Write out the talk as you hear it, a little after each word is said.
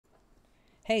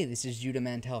Hey, this is Judah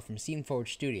Mantel from SceneForge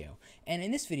Studio, and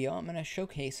in this video I'm going to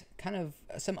showcase kind of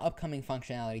some upcoming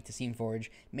functionality to SceneForge,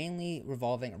 mainly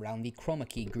revolving around the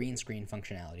Chromakey green screen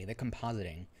functionality, the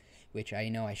compositing, which I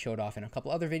know I showed off in a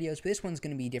couple other videos, but this one's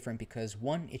going to be different because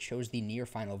one, it shows the near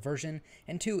final version,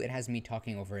 and two, it has me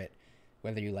talking over it,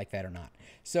 whether you like that or not.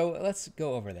 So let's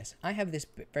go over this. I have this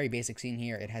very basic scene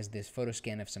here. It has this photo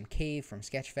scan of some cave from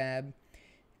Sketchfab,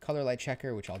 color light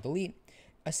checker, which I'll delete,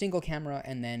 a single camera,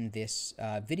 and then this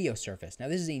video surface. Now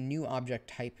this is a new object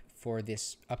type for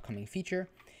this upcoming feature,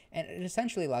 and it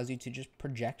essentially allows you to just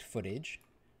project footage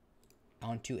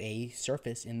onto a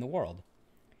surface in the world.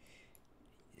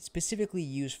 It's specifically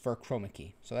used for chroma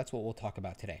key, so that's what we'll talk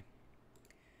about today.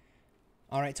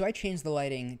 Alright, so I changed the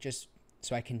lighting just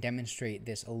so I can demonstrate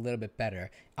this a little bit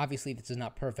better. Obviously this is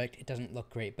not perfect, it doesn't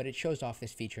look great, but it shows off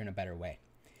this feature in a better way.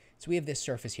 So we have this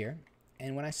surface here,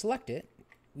 and when I select it,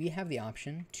 we have the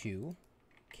option to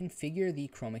configure the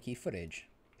chroma key footage.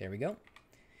 There we go.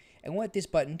 And what this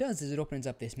button does is it opens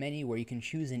up this menu where you can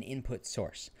choose an input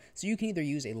source. So you can either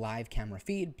use a live camera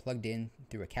feed plugged in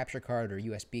through a capture card or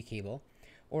USB cable,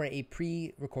 or a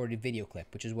pre-recorded video clip,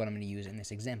 which is what I'm going to use in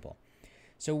this example.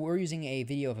 So we're using a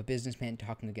video of a businessman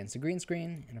talking against a green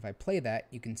screen, and if I play that,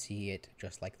 you can see it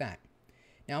just like that.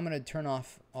 Now I'm going to turn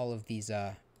off all of these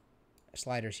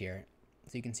sliders here.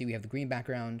 So you can see we have the green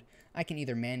background. I can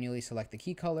either manually select the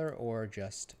key color or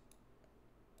just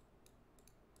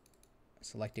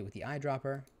select it with the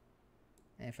eyedropper.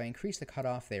 And if I increase the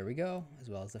cutoff, there we go, as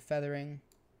well as the feathering.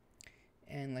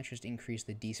 And let's just increase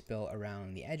the despill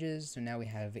around the edges. So now we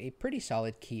have a pretty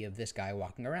solid key of this guy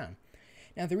walking around.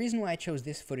 Now the reason why I chose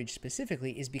this footage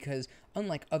specifically is because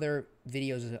unlike other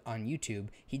videos on YouTube,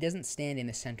 he doesn't stand in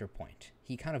the center point.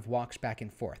 He kind of walks back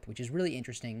and forth, which is really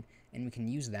interesting, and we can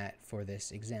use that for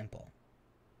this example.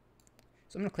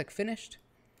 So I'm going to click Finished.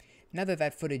 Now that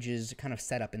that footage is kind of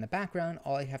set up in the background,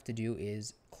 all I have to do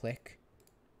is click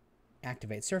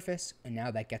Activate Surface, and now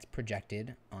that gets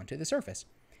projected onto the surface.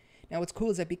 Now what's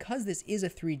cool is that because this is a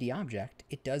 3D object,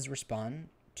 it does respond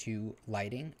to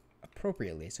lighting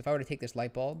appropriately. So if I were to take this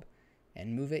light bulb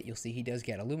and move it, you'll see he does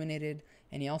get illuminated,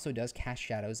 and he also does cast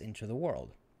shadows into the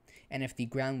world. And if the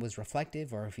ground was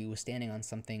reflective, or if he was standing on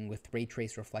something with ray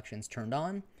trace reflections turned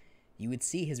on, you would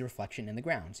see his reflection in the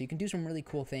ground. So you can do some really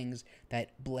cool things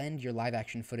that blend your live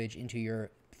action footage into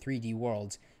your 3D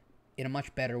worlds in a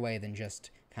much better way than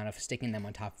just kind of sticking them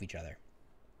on top of each other.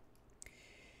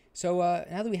 So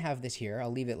now that we have this here,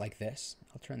 I'll leave it like this.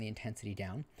 I'll turn the intensity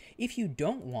down. If you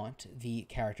don't want the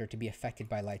character to be affected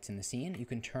by lights in the scene, you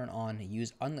can turn on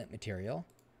Use Unlit Material,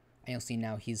 and you'll see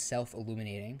now he's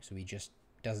self-illuminating, so he just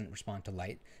doesn't respond to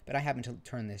light. But I happen to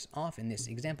turn this off in this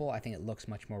example. I think it looks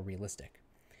much more realistic.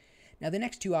 Now the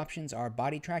next two options are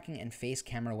body tracking and face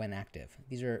camera when active.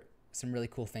 These are some really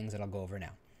cool things that I'll go over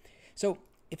now. So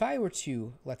if I were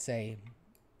to, let's say,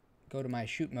 go to my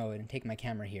shoot mode and take my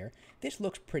camera here, this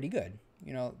looks pretty good.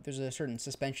 You know, there's a certain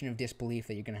suspension of disbelief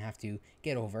that you're going to have to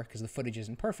get over because the footage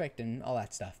isn't perfect and all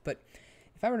that stuff. But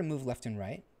if I were to move left and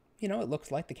right, you know, it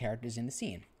looks like the character's in the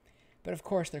scene. But of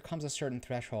course, there comes a certain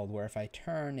threshold where if I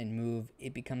turn and move,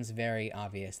 it becomes very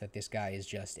obvious that this guy is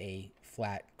just a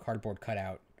flat cardboard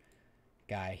cutout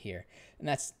guy here. And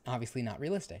that's obviously not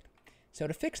realistic. So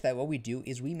to fix that, what we do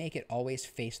is we make it always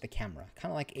face the camera,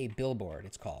 kind of like a billboard,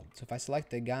 it's called. So if I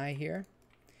select the guy here,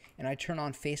 and I turn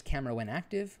on face camera when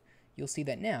active, you'll see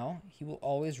that now he will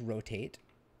always rotate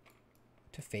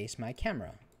to face my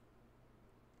camera,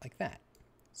 like that.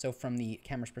 So from the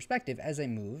camera's perspective, as I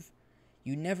move,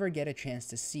 you never get a chance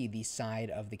to see the side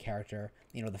of the character,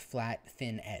 you know, the flat,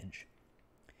 thin edge.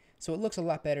 So it looks a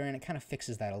lot better, and it kind of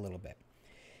fixes that a little bit.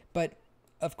 But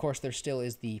of course, there still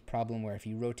is the problem where if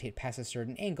you rotate past a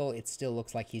certain angle, it still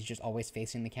looks like he's just always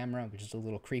facing the camera, which is a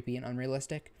little creepy and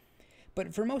unrealistic.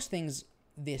 But for most things,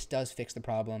 this does fix the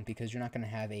problem because you're not going to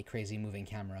have a crazy moving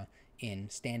camera in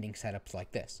standing setups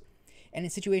like this. And in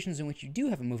situations in which you do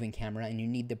have a moving camera and you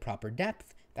need the proper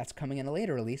depth, that's coming in a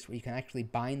later release where you can actually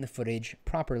bind the footage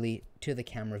properly to the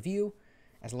camera view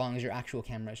as long as your actual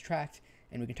camera is tracked.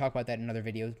 And we can talk about that in another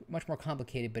video. Much more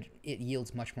complicated, but it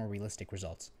yields much more realistic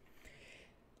results.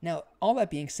 Now, all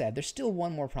that being said, there's still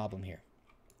one more problem here.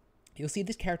 You'll see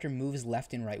this character moves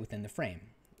left and right within the frame.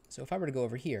 So if I were to go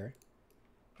over here,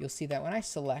 you'll see that when I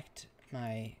select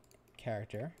my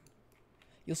character,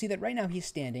 you'll see that right now he's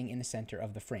standing in the center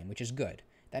of the frame, which is good.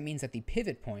 That means that the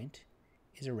pivot point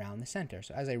is around the center.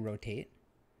 So as I rotate,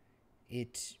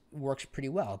 it works pretty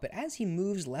well. But as he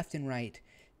moves left and right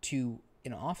to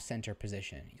an off-center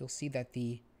position, you'll see that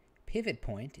the pivot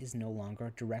point is no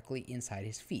longer directly inside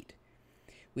his feet,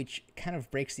 which kind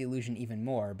of breaks the illusion even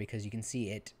more because you can see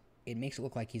it it makes it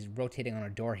look like he's rotating on a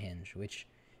door hinge, which,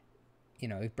 you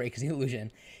know, it breaks the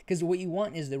illusion. Because what you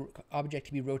want is the object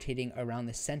to be rotating around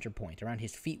the center point, around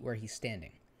his feet where he's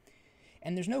standing.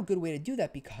 And there's no good way to do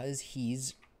that because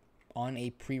he's on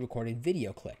a pre-recorded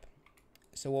video clip.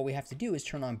 So what we have to do is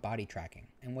turn on body tracking.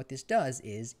 And what this does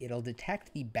is it'll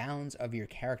detect the bounds of your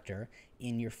character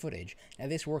in your footage. Now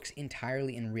this works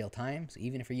entirely in real time. So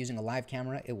even if you're using a live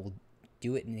camera, it will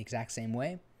do it in the exact same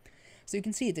way. So you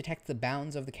can see it detects the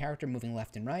bounds of the character moving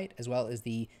left and right, as well as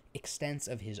the extents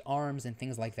of his arms and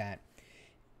things like that.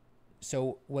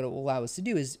 So what it will allow us to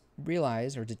do is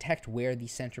realize or detect where the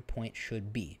center point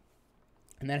should be.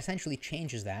 And that essentially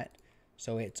changes that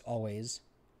so it's always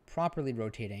properly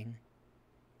rotating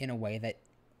in a way that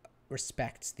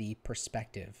respects the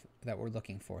perspective that we're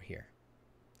looking for here.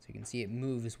 So you can see it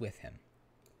moves with him.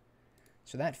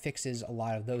 So that fixes a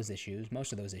lot of those issues,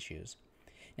 most of those issues.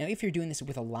 Now, if you're doing this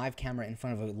with a live camera in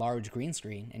front of a large green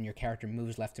screen and your character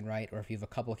moves left and right, or if you have a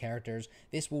couple of characters,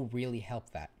 this will really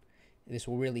help that. This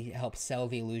will really help sell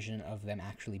the illusion of them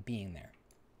actually being there.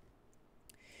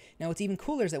 Now, what's even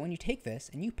cooler is that when you take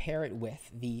this and you pair it with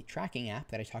the tracking app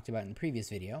that I talked about in the previous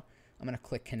video, I'm going to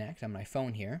click connect on my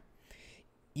phone here,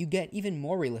 you get even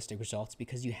more realistic results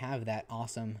because you have that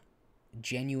awesome,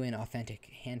 genuine, authentic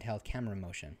handheld camera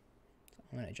motion. So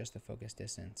I'm going to adjust the focus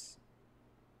distance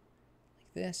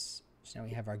like this. So now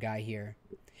we have our guy here.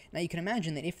 Now you can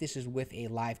imagine that if this is with a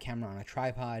live camera on a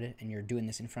tripod and you're doing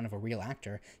this in front of a real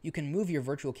actor, you can move your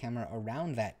virtual camera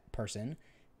around that person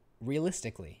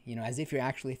realistically, you know, as if you're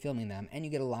actually filming them, and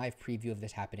you get a live preview of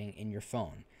this happening in your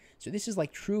phone. So this is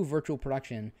like true virtual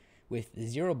production with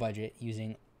zero budget,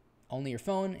 using only your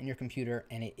phone and your computer,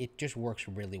 and it just works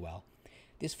really well.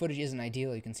 This footage isn't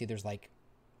ideal. You can see there's like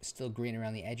still green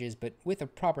around the edges, but with a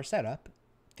proper setup,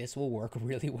 this will work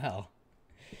really well.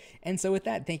 And so with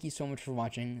that, thank you so much for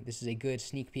watching. This is a good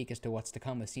sneak peek as to what's to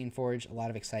come with SceneForge, a lot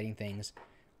of exciting things.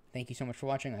 Thank you so much for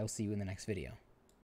watching. I will see you in the next video.